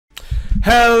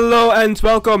Hello and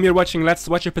welcome, you're watching Let's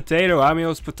Watch a Potato. I'm your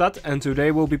host Patat and today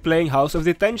we'll be playing House of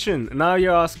Detention. Now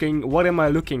you're asking, what am I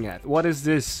looking at? What is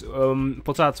this?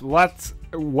 Patat,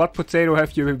 what potato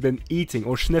have you been eating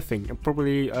or sniffing?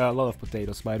 Probably a lot of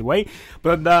potatoes, by the way.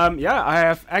 But yeah, I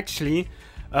have actually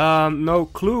no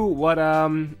clue what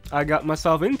I got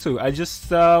myself into. I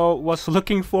just was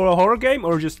looking for a horror game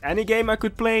or just any game I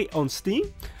could play on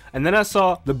Steam. And then I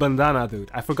saw the bandana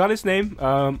dude. I forgot his name.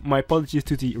 My apologies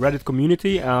to the Reddit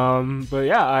community. But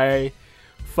yeah, I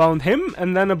found him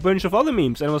and then a bunch of other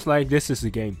memes. And I was like, this is the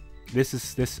game.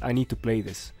 I need to play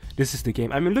this. This is the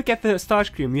game. I mean, look at the start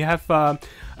screen. We have Papa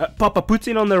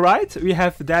Putin on the right. We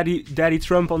have Daddy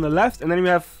Trump on the left. And then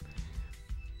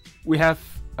we have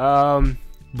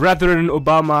Brethren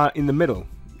Obama in the middle.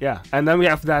 Yeah. And then we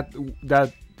have that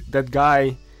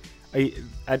guy. I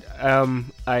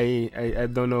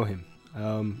don't know him.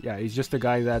 Yeah, he's just a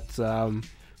guy that's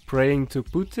praying to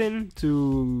Putin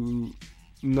to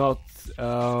not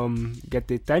get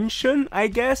detention, I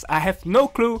guess. I have no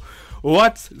clue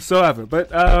whatsoever.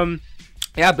 But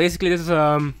yeah, basically this is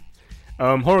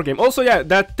horror game. Also, yeah,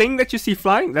 that thing that you see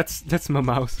flying, that's my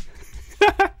mouse.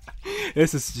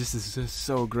 This is just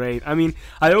so great. I mean,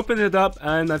 I opened it up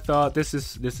and I thought this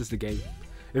is the game.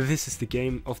 This is the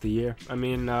game of the year. I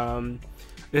mean,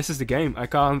 this is the game. I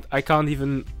can't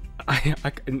even.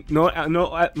 No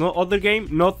other game.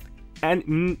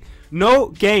 No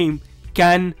game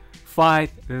can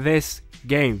fight this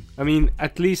game. I mean,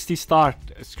 at least the start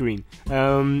screen.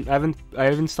 I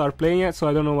haven't started playing yet, so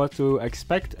I don't know what to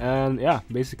expect. And yeah,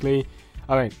 basically,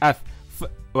 alright.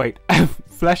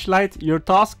 Flashlight. Your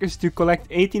task is to collect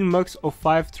 18 mugs of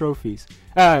 5 trophies.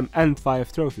 And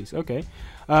 5 trophies. Okay.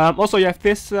 Also, you have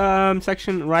this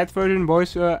section, right version,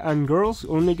 boys and girls,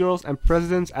 only girls, and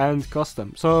presidents and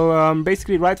custom. So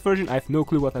basically, right version, I have no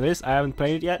clue what that is. I haven't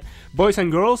played it yet. Boys and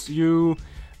girls, you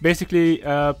basically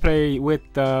play with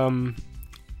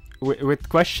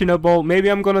questionable. Maybe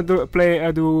I'm gonna do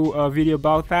a video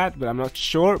about that, but I'm not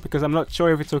sure because I'm not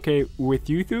sure if it's okay with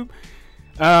YouTube.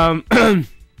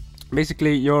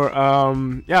 Basically, you're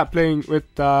yeah, playing with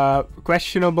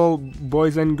questionable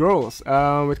boys and girls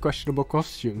with questionable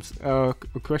costumes.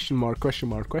 Question mark.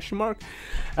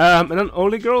 And then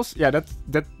only girls. Yeah,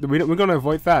 we're gonna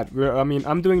avoid that. I mean,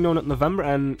 I'm doing No Nut November,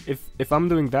 and if I'm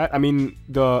doing that, I mean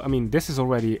this is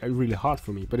already really hard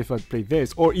for me. But if I play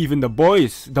this, or even the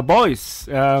boys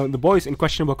in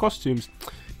questionable costumes,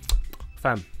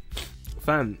 fam,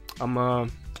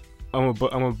 I'm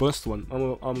a bust one.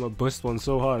 I'm a bust one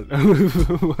so hard.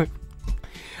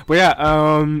 But yeah,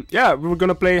 yeah, we're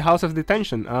gonna play House of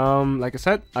Detention. Like I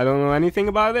said, I don't know anything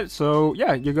about it, so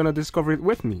yeah, you're gonna discover it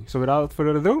with me. So without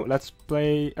further ado, let's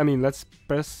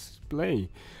press play.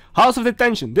 House of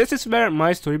Detention. This is where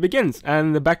my story begins,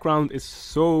 and the background is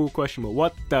so questionable.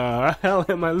 What the hell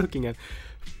am I looking at?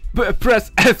 Press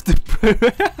F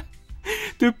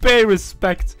to pay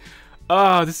respect.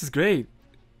 Ah, this is great.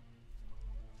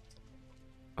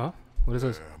 What is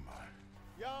this?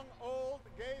 Young, old,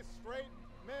 gay, straight,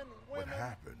 men, women. What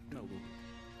happened?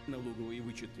 Налоговые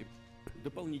вычеты.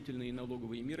 Дополнительные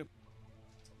налоговые меры.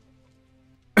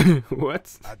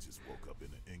 What? I just woke up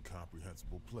in an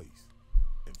incomprehensible place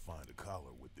and find a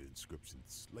collar with the inscription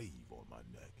 "slave" on my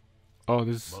neck. Oh,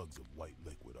 this. Mugs of white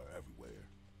liquid are everywhere.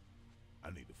 I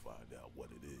need to find out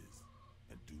what it is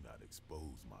and do not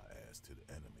expose my ass to the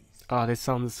enemies. Ah, this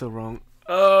sounded so wrong.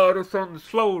 Oh, that sounds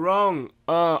so wrong.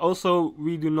 Also,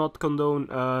 we do not condone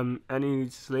any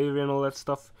slavery and all that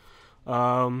stuff.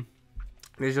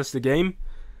 It's just a game.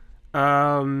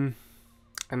 And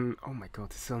oh my god,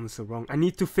 this sounds so wrong. I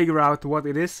need to figure out what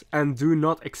it is and do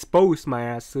not expose my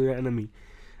ass to the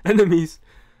enemies.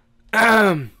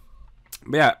 But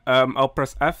yeah, I'll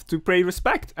press F to pay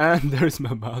respect, and there's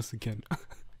my mouse again.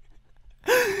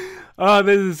 Oh,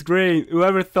 this is great.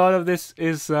 Whoever thought of this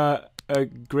is a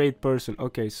great person.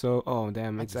 Okay, so oh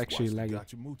damn, it's actually lagging. I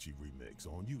just watched the Gotcha Moochie remix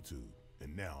on YouTube,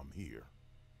 and now I'm here.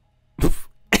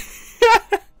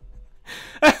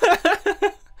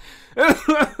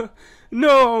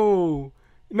 No,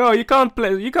 you can't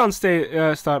play. You can't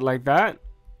start like that.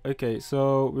 Okay,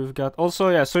 so we've got also,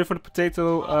 yeah. Sorry for the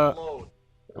potato.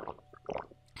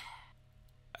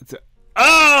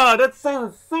 That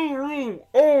sounds silly.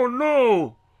 Oh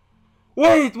no!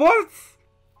 Wait, what?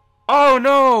 Oh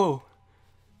no!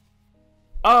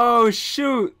 Oh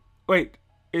shoot! Wait,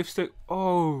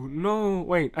 oh no!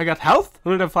 Wait, I got health.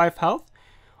 105 health.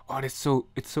 Oh, it's so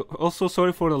also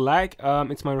sorry for the lag.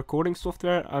 It's my recording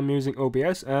software. I'm using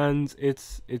OBS and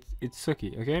it's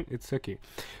sucky. Okay, it's sucky.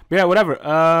 But yeah, whatever.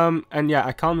 And yeah,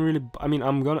 I can't really. I mean,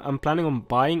 I'm planning on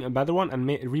buying a better one and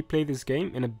replay this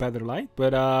game in a better light.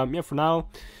 But yeah, for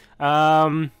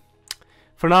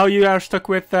now you are stuck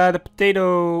with the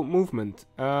potato movement.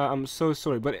 I'm so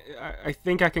sorry, but I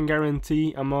think I can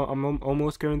guarantee. I'm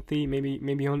almost guarantee maybe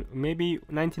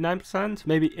 99%,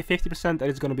 maybe 50% that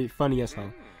it's gonna be funny as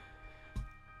hell.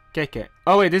 Okay.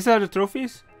 Oh wait, these are the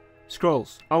trophies?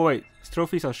 Scrolls. Oh wait,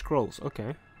 trophies are scrolls.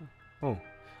 Okay. Oh.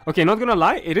 Okay, not gonna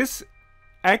lie, it is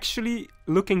actually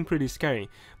looking pretty scary.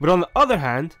 But on the other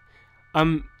hand,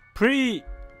 I'm pretty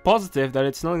positive that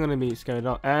it's not gonna be scary at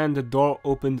all. And the door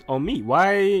opened on me.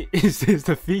 Why is this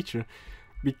the feature?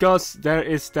 Because there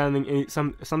is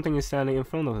something is standing in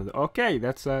front of it. Okay,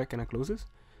 that's can I close this?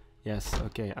 Yes,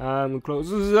 okay. Close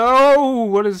this. Oh,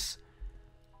 what is...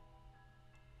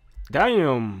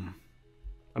 Damn.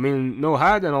 I mean, no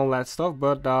head and all that stuff,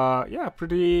 but yeah,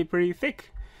 pretty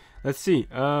thick. Let's see.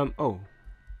 Oh.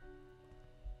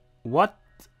 What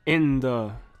in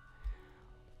the...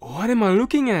 What am I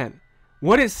looking at?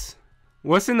 What's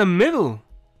in the middle?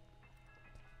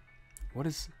 What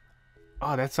is...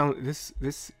 Oh, that sound... This...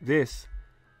 this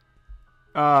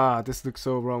looks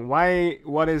so wrong. Why...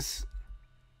 What is...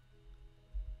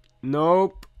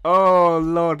 Nope. Oh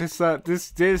lord, this what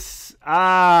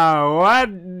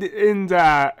in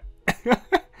that?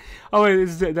 Oh wait,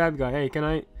 it's that guy. Hey, can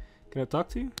I talk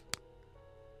to you?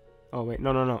 Oh wait,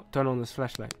 no, turn on this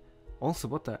flashlight. Also,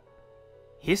 what the?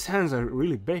 His hands are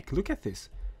really big. Look at this.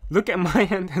 Look at my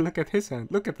hand and look at his hand.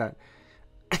 Look at that.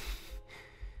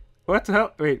 What the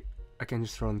hell? Wait, I can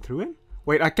just run through him?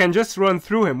 Wait, I can just run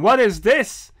through him. What is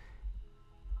this?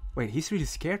 Wait, he's really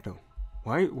scared though.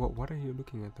 Why? What are you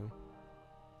looking at though?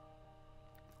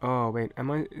 Oh wait,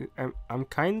 I'm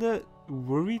kinda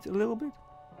worried a little bit.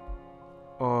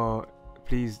 Oh,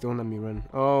 please don't let me run.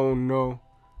 Oh no.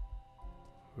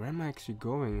 Where am I actually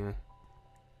going?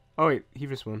 Oh wait,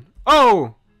 here's one.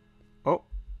 Oh! Oh.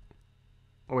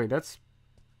 Oh wait, that's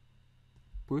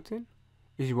Putin?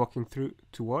 Is he walking through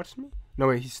towards me? No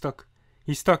wait, he's stuck.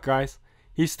 He's stuck, guys.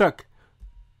 He's stuck.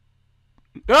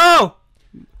 No!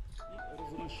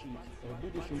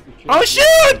 Oh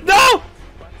shoot! No!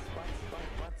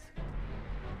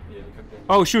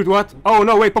 Oh shoot, what? Oh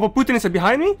no, wait, Papa Putin is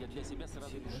behind me?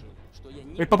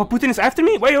 Wait, Papa Putin is after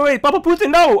me? Wait, Papa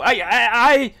Putin, no!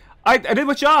 I did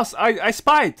what you asked. I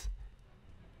spied.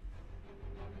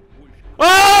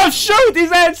 Oh shoot, he's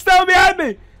still behind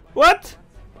me! What?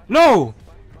 No!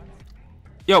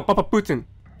 Yo, Papa Putin,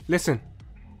 listen.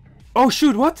 Oh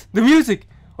shoot, what? The music!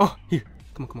 Oh, here.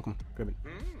 Come on, grab it.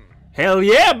 Hell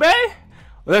yeah, babe!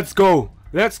 Let's go!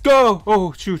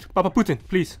 Oh shoot, Papa Putin,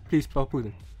 please, Papa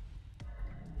Putin.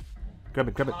 Grab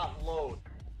it.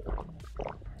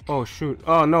 Oh shoot.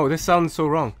 Oh no, this sounds so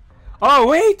wrong. Oh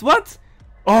wait, what?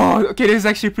 Oh, okay, this is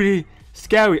actually pretty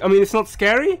scary. I mean, it's not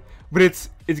scary, but it's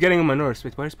getting on my nerves.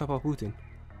 Wait, where's Papa Putin?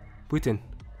 Putin,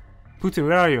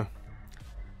 where are you?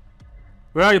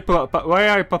 Where are you, Papa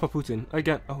Putin? I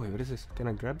can't. Oh wait, what is this? Can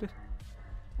I grab this?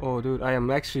 Oh dude, I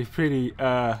am actually pretty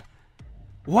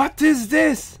what is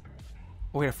this?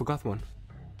 Oh wait, I forgot one.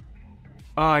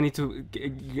 Oh, I need to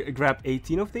grab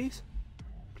 18 of these.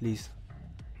 Please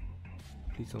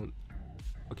don't.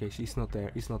 Okay, she's not there.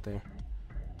 He's not there.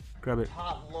 Grab it.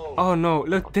 Oh no!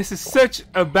 Look, this is such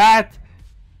a bad.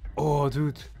 Oh,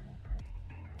 dude.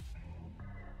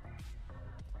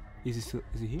 Is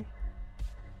he here?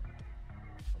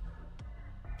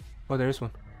 Oh, there is one.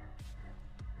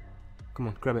 Come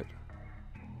on, grab it.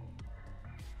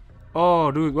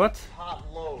 Oh, dude, what?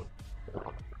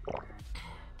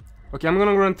 Okay, I'm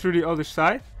gonna run through the other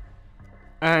side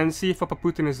and see if Papa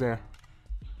Putin is there.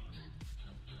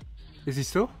 Is he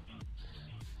still?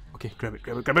 Okay, grab it.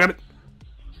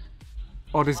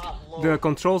 Oh, the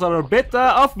controls are a bit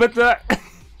off, but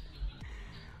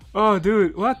oh,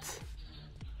 dude, what?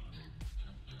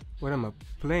 What am I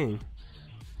playing?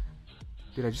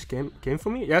 Did I just came for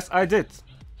me? Yes, I did.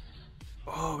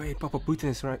 Oh wait, Papa Putin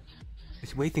is right.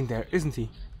 He's waiting there, isn't he?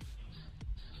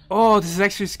 Oh, this is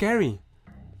actually scary.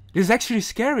 How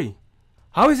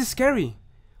is it scary?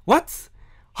 What?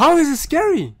 How is it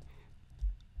scary?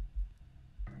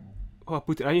 Oh,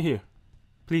 Putin, are you here?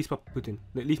 Please, Papa Putin,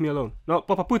 leave me alone. No,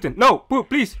 Papa Putin, no,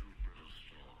 please.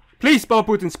 Please, Papa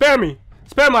Putin, spare me.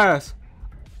 Spare my ass.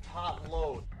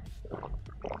 Papa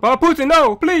Putin,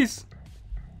 no, please.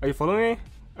 Are you following me?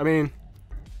 I mean,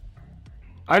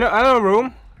 I know a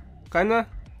room, kinda.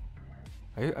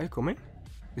 Are you coming?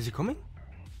 Is he coming?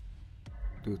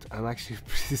 Dude, I'm actually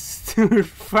pretty stupid.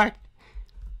 Fuck.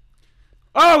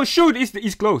 Oh shoot!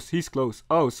 He's close. He's close.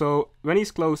 Oh, so when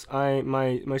he's close,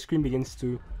 my screen begins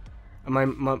to, my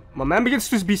man begins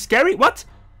to be scary. What?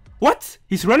 What?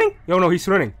 He's running? No, no, he's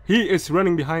running. He is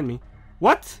running behind me.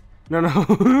 What? No, no,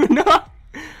 no.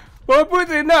 Oh,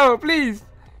 Putin, no, please.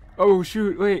 Oh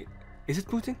shoot! Wait, is it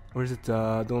Putin or is it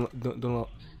Donald?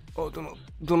 Oh,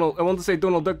 Donald. I want to say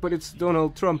Donald Duck, but it's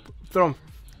Donald Trump. Trump.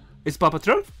 It's Papa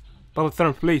Trump? Papa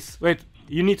Trump, please. Wait,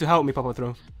 you need to help me, Papa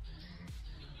Trump.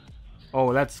 Oh,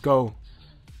 let's go.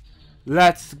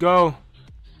 Let's go.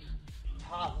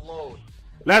 Top load.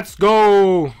 Let's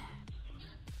go.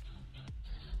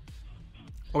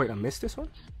 Oh wait, I missed this one?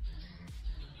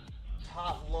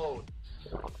 Top load.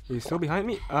 He's still behind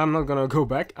me? I'm not gonna go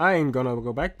back. I ain't gonna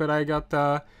go back, but I got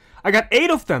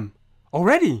 8 of them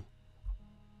already.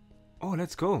 Oh,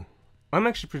 let's go. I'm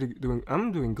actually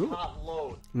I'm doing good. Top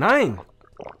load. 9.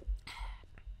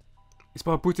 Is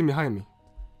Papa Putin behind me?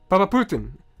 Papa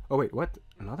Putin. Oh wait, what?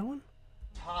 Another one?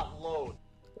 Top load.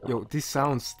 Yo, these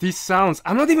sounds.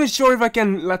 I'm not even sure if I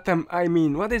can let them. I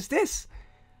mean, what is this?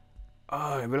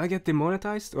 Will I get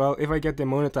demonetized? Well, if I get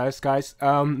demonetized, guys,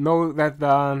 know that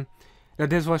that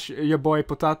this was your boy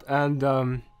Potat and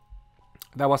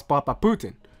that was Papa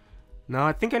Putin. Now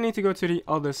I think I need to go to the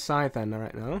other side then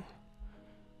right now.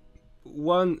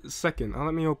 1 second.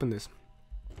 Let me open this.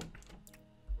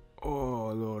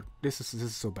 Oh lord, this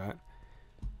is so bad.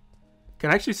 Can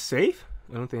I actually save?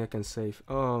 I don't think I can save.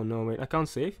 Oh no, wait, I can't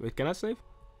save. Wait, can I save?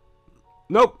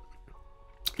 Nope.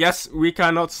 Yes, we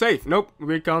cannot save. Nope,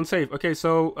 we can't save. Okay,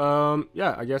 so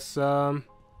yeah, I guess I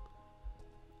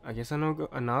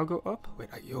now go up. Wait,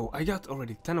 I got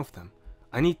already 10 of them.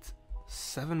 I need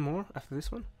 7 more after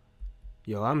this one.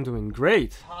 Yo, I'm doing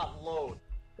great. Top load.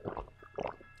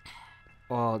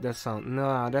 Oh, that sound.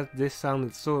 Nah, this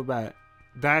sounded so bad.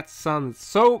 That sounded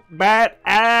so bad.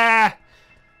 Ah.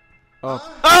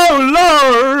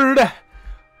 Oh Lord!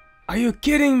 Are you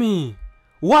kidding me?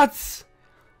 What?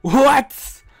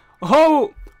 What?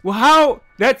 Oh, how?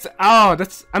 That's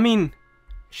I mean,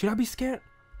 should I be scared?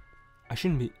 I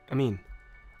shouldn't be. I mean,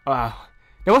 that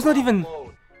was not even.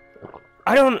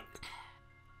 I don't.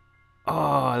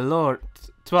 Oh Lord,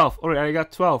 12. Alright, I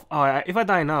got 12. Oh, if I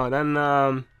die now, then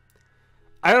I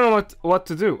don't know what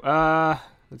to do.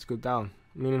 Let's go down.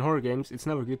 I mean, in horror games, it's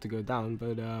never good to go down,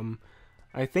 but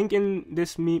I think in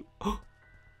this meme.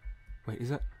 Wait, is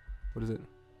that? What is it?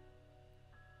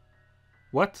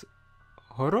 What?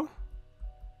 Horror?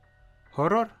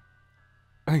 Horror?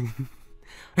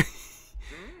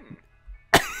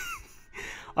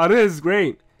 Oh, this is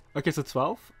great. Okay, so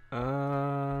 12.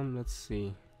 Let's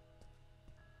see.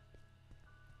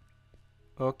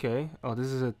 Okay. Oh,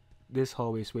 this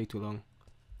hallway is way too long.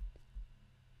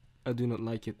 I do not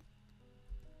like it.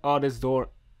 Oh, this door.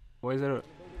 Why is there?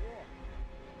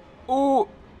 Oh.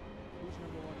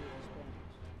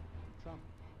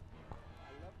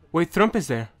 Wait, Trump is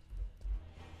there.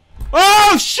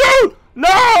 Oh shoot!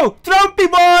 No! Trumpy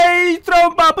boy!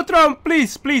 Trump, Papa Trump!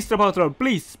 Please, please, Papa Trump,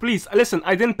 please, please. Listen,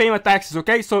 I didn't pay my taxes,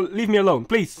 okay? So leave me alone,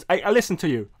 please. I listened to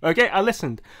you, okay? I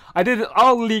listened. I did it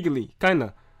all legally,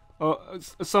 kinda.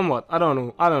 Somewhat. I don't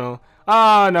know.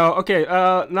 Ah, no. Okay.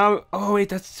 Now. Oh wait,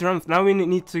 that's Trump. Now we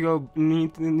need to go.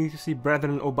 Need to see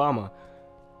Brethren Obama.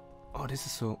 Oh, this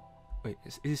is so. Wait,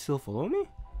 is he still following me?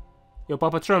 Yo,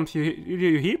 Papa Trump, you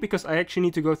here? Because I actually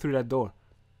need to go through that door.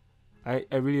 I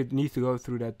really need to go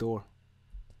through that door.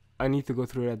 I need to go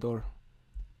through that door.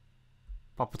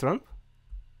 Papa Trump?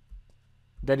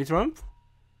 Daddy Trump?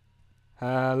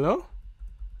 Hello?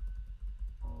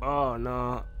 Oh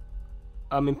no.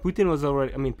 I mean, Putin was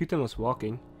already. I mean, Putin was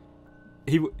walking.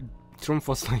 Trump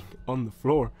was like on the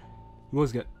floor. He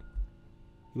was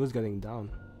getting down.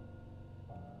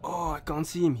 Oh, I can't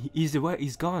see him. He's away.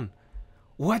 He's gone.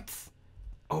 What?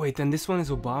 Oh wait, then this one is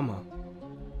Obama.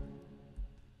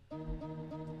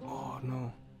 Oh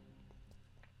no.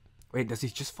 Wait, does he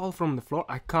just fall from the floor?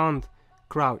 I can't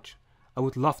crouch. I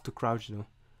would love to crouch though.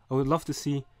 I would love to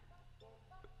see.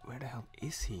 Where the hell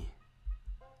is he?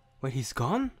 Wait, he's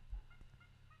gone?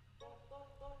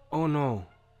 Oh no.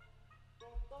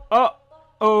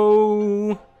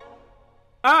 Oh.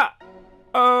 Ah.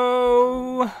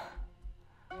 Oh.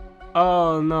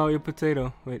 Oh no, your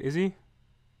potato. Wait, is he?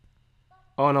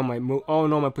 Oh no, my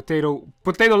potato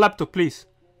laptop, please.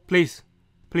 Please,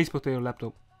 potato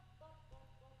laptop.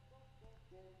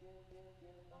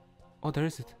 Oh, there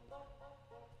is it.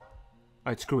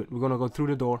 Alright, screw it. We're gonna go through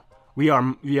the door. We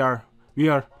are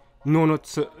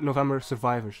November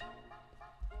survivors.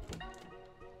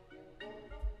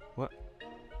 What?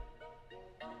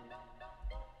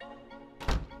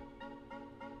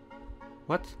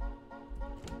 What?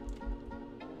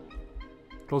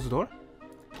 Close the door?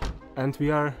 And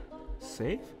we are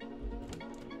safe?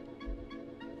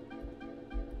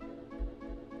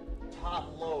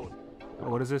 Top load. Oh,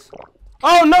 what is this?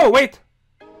 Oh no, wait!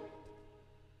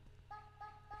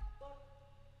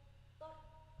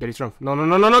 Daddy Trump. No, no,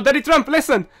 no, no, no, Daddy Trump,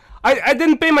 listen! I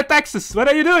didn't pay my taxes. What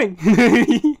are you doing?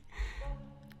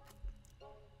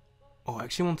 Oh, I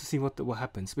actually want to see what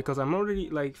happens because I'm already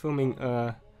like filming.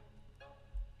 Oh,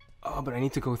 but I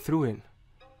need to go through it.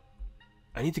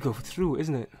 I need to go through,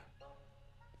 isn't it?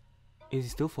 Is he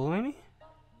still following me?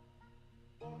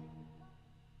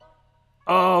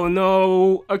 Oh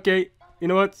no! Okay, you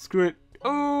know what? Screw it.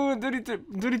 Oh, Daddy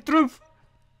Trump!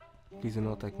 Please do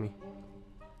not attack me.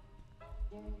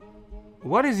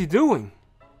 What is he doing?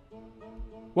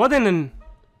 What in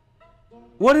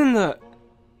the...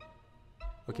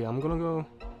 Okay, I'm gonna go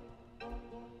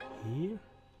here.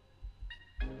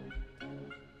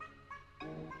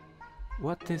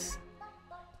 What is...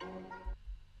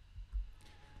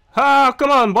 Ah,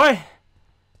 come on, boy!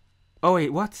 Oh wait,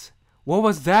 what? What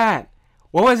was that?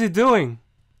 What was he doing?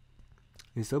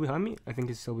 Is he still behind me? I think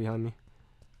he's still behind me.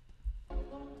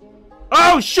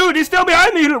 Oh shoot, he's still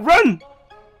behind me! Run!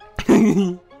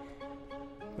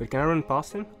 Wait, can I run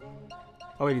past him?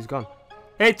 Oh wait, he's gone.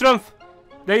 Hey, Trump!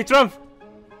 Daddy Trump!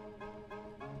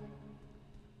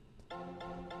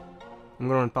 I'm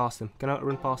gonna run past him. Can I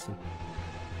run past him?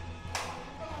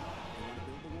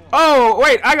 Oh,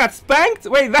 wait, I got spanked?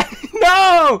 Wait, that...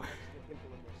 No!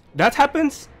 That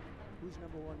happens? Who's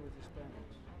number one with the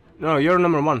Spaniards? No, you're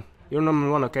number one. You're number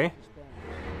one, okay?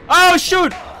 Oh,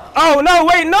 shoot! Oh, no,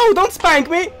 wait, no, don't spank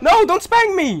me! No, don't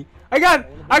spank me! I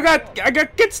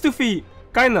got kids to feed!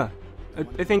 Kinda.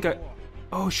 I think I...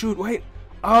 Oh, shoot, wait.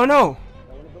 Oh, no!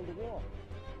 I want to build a wall.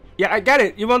 Yeah, I get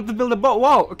it. You want to build a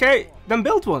wall, okay? Then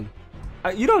build one.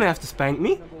 You don't have to spank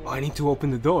me. Oh, I need to open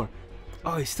the door.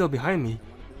 Oh, he's still behind me.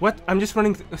 What? I'm just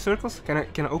running circles? Can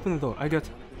I open the door? I got...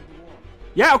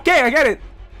 Yeah, okay, I get it.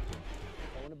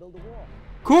 I want to build a wall.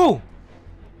 Cool.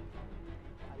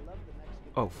 I love the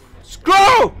Mexican. Oh,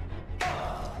 screw!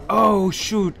 Oh,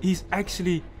 shoot. He's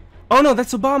actually... Oh, no,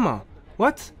 that's Obama.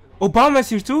 What? Obama's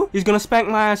here too? He's gonna spank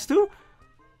my ass too?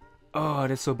 Oh,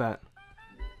 that's so bad.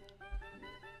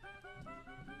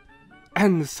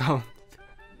 And the sound.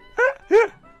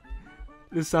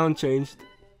 The sound changed.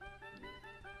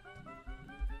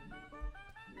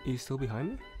 He's still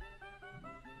behind me?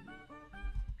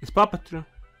 It's Papa Trump.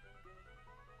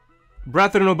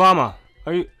 Brethren Obama.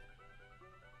 Are you...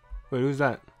 Wait, who's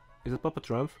that? Is it Papa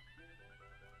Trump?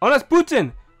 Oh, that's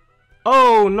Putin!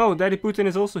 Oh no, Daddy Putin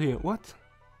is also here. What?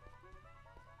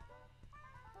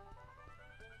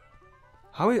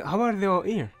 How are they all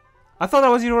here? I thought I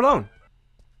was here alone.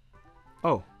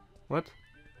 Oh, what?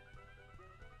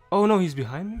 Oh no, he's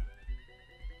behind me?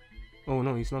 Oh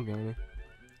no, he's not behind me.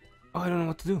 Oh, I don't know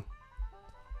what to do.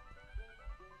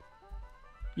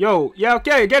 Yo, yeah,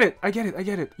 okay, I get it.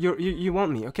 You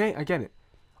want me, okay? I get it.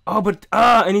 Oh, but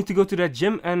I need to go to that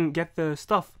gym and get the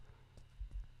stuff.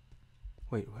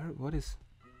 Wait, what is...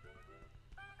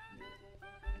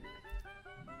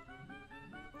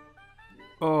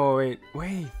 Oh,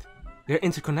 wait. They're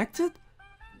interconnected?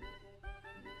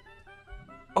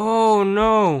 Oh,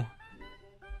 no.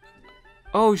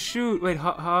 Oh, shoot. Wait,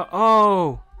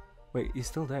 oh. Wait, he's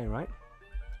still there, right?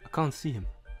 I can't see him.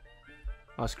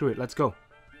 Oh, screw it. Let's go.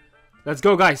 Let's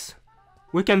go, guys.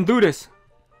 We can do this.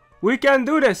 We can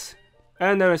do this.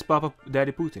 And there is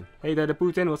Daddy Putin. Hey, Daddy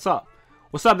Putin, what's up?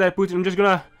 What's up, Daddy Putin? I'm just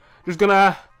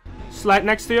gonna slide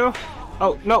next to you.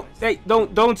 Oh no! Hey,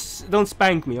 don't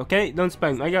spank me, okay? Don't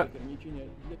spank me. I got...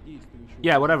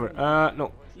 Yeah, whatever.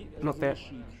 No, not there.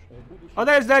 Oh,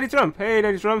 there's Daddy Trump. Hey,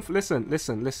 Daddy Trump.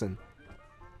 Listen.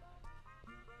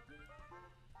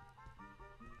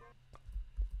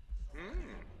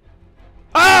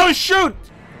 Oh shoot!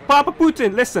 Papa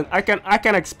Putin, listen. I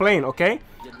can explain, okay?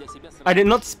 I did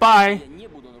not spy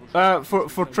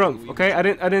for Trump, okay? I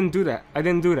didn't do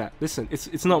that. Listen,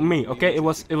 it's not me, okay? It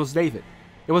was David.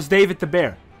 It was David the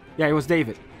bear. Yeah, it was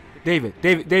David. David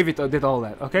did all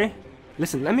that, okay?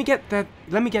 Listen, let me get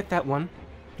that one,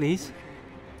 please.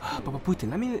 Papa Putin,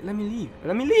 let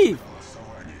me leave.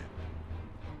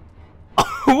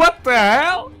 What the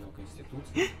hell?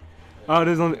 Oh,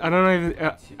 there's only... I don't know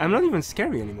even... I'm not even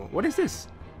scary anymore. What is this?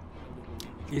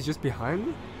 He's just behind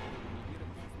me?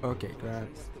 Okay, grab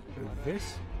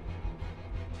this.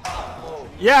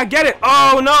 Yeah, I get it!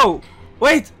 Oh, no!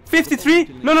 Wait! 53?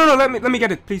 No, let me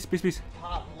get it. Please.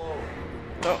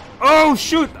 Oh,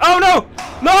 shoot! Oh, no!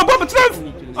 No, Papa Trump!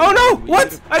 Oh, no!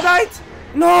 What? I died!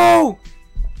 No!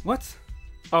 What?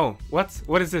 Oh, what?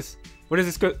 What is this? What is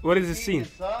this? What is this scene?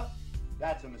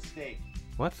 That's a mistake.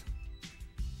 What?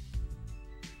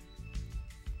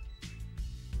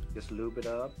 Just lube it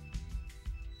up.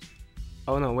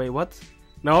 Oh no, wait, what?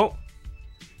 No.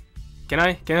 Can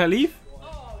I leave?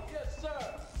 Oh, yes, sir.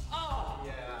 Oh.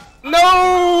 Yeah.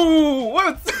 No!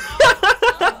 What?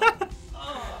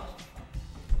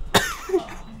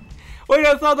 Wait,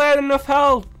 I thought I had enough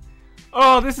health.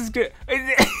 Oh, this is good.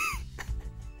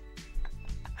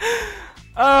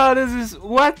 Oh, this is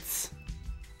what?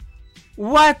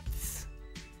 What?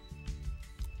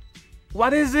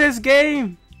 What is this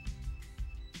game?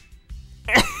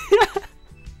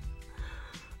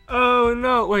 Oh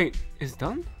no, wait, it's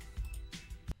done?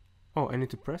 Oh, I need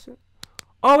to press it?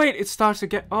 Oh wait, it starts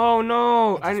again. Oh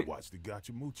no, I just watched the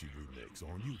Gotchamuchi remix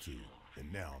on YouTube,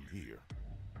 and now I'm here.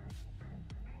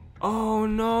 Oh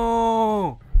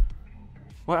no.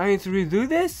 What, I need to redo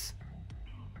this?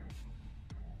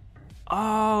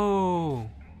 Oh.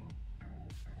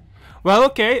 Well,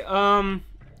 okay,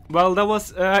 well, that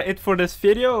was it for this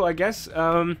video, I guess.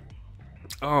 Oh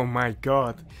my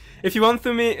god. If you want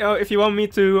me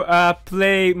to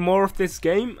play more of this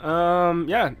game,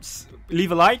 yeah,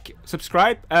 leave a like,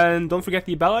 subscribe, and don't forget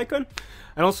the bell icon.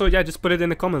 And also, yeah, just put it in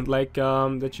the comment, like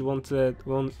that you want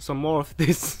some more of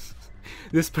this,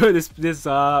 this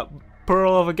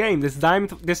pearl of a game, this diamond,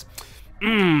 this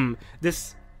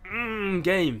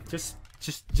game. Just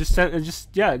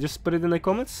put it in the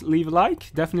comments. Leave a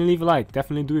like, definitely leave a like,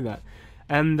 definitely do that.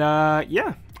 And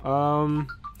yeah,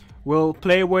 we'll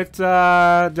play with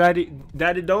Daddy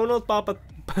Donald, Papa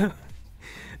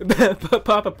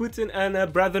Putin,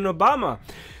 and Brother Obama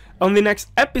on the next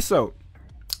episode.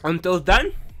 Until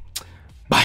then,